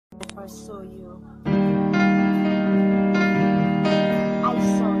saw you, I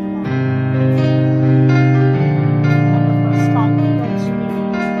saw love. And the first time you touched me,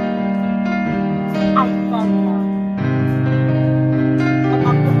 I felt love. And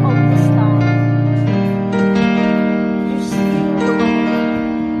after all this time, you're still the one.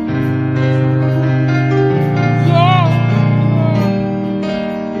 Yeah, yeah.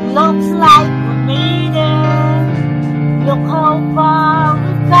 Looks like we made it. Look how far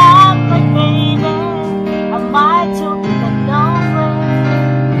we've come, my baby. I might took the long way.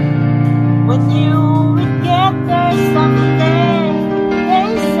 When you will get there someday, they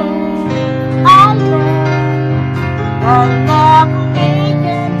say I'll never make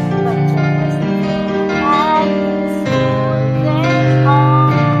it, but just I was holding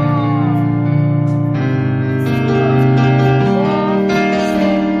on. Still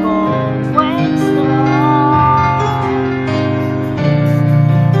going strong.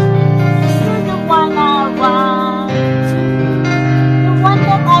 Still the one I want to, the one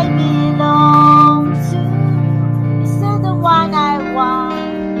that I belong to. Still the one I want.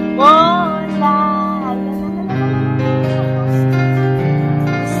 Oh, la la la la la.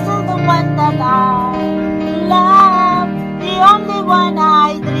 Still the one that I love, the only one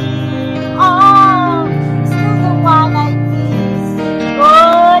I dream of. Still the one I kiss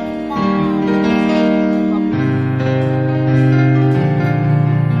good night.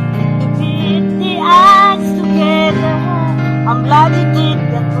 We beat the odds together. I'm glad you did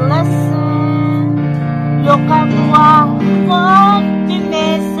that lesson. Look at what won't be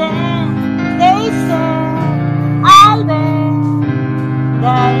missing. They said I'll bet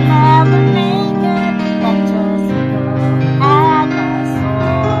they'll never make it, but just look at us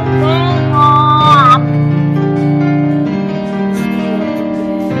holding on. Still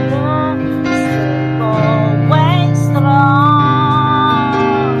together, still going strong.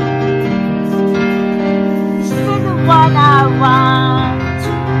 Still the one I want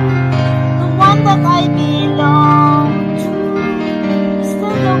to, the one that I belong to.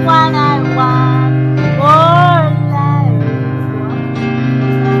 Still the one I want for life.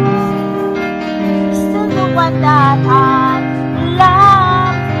 Still the one that I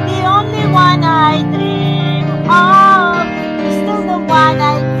love, the only one I dream of. Still the one I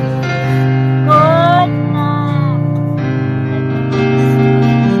kiss good night.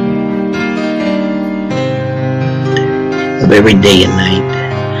 Of every day and night,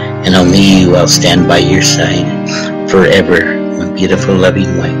 and only you I'll stand by your side forever, my beautiful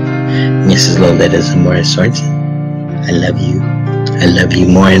loving wife, Mrs. LOVEUMORE Sorenson. I love you. I love you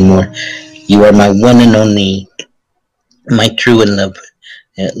more and more. You are my one and only, my true and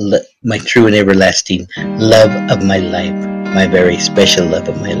my true and everlasting love of my life, my very special love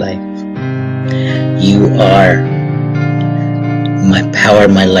of my life. You are my power,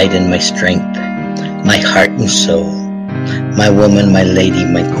 my light, and my strength, my heart and soul, my woman, my lady,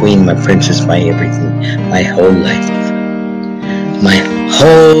 my queen, my princess, my everything, my whole life, my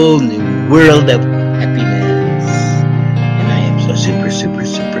whole new world of happiness. And I am so super, super,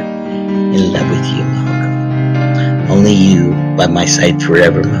 super in love with you, Mahal. Only you by my side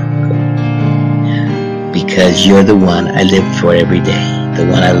forever, Mahal. Because you're the one I live for every day, the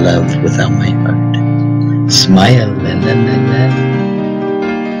one I love without my heart. Smile, la la la la.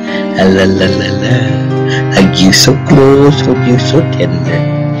 La la la la. Hug you so close, hold you so tender.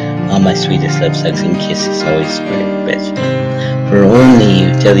 All my sweetest love, hugs and kisses, always for the best. For only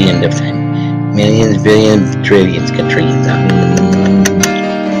you till the end of time. Millions, billions, trillions, quadrillions.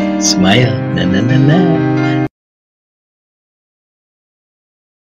 Smile, na na na na.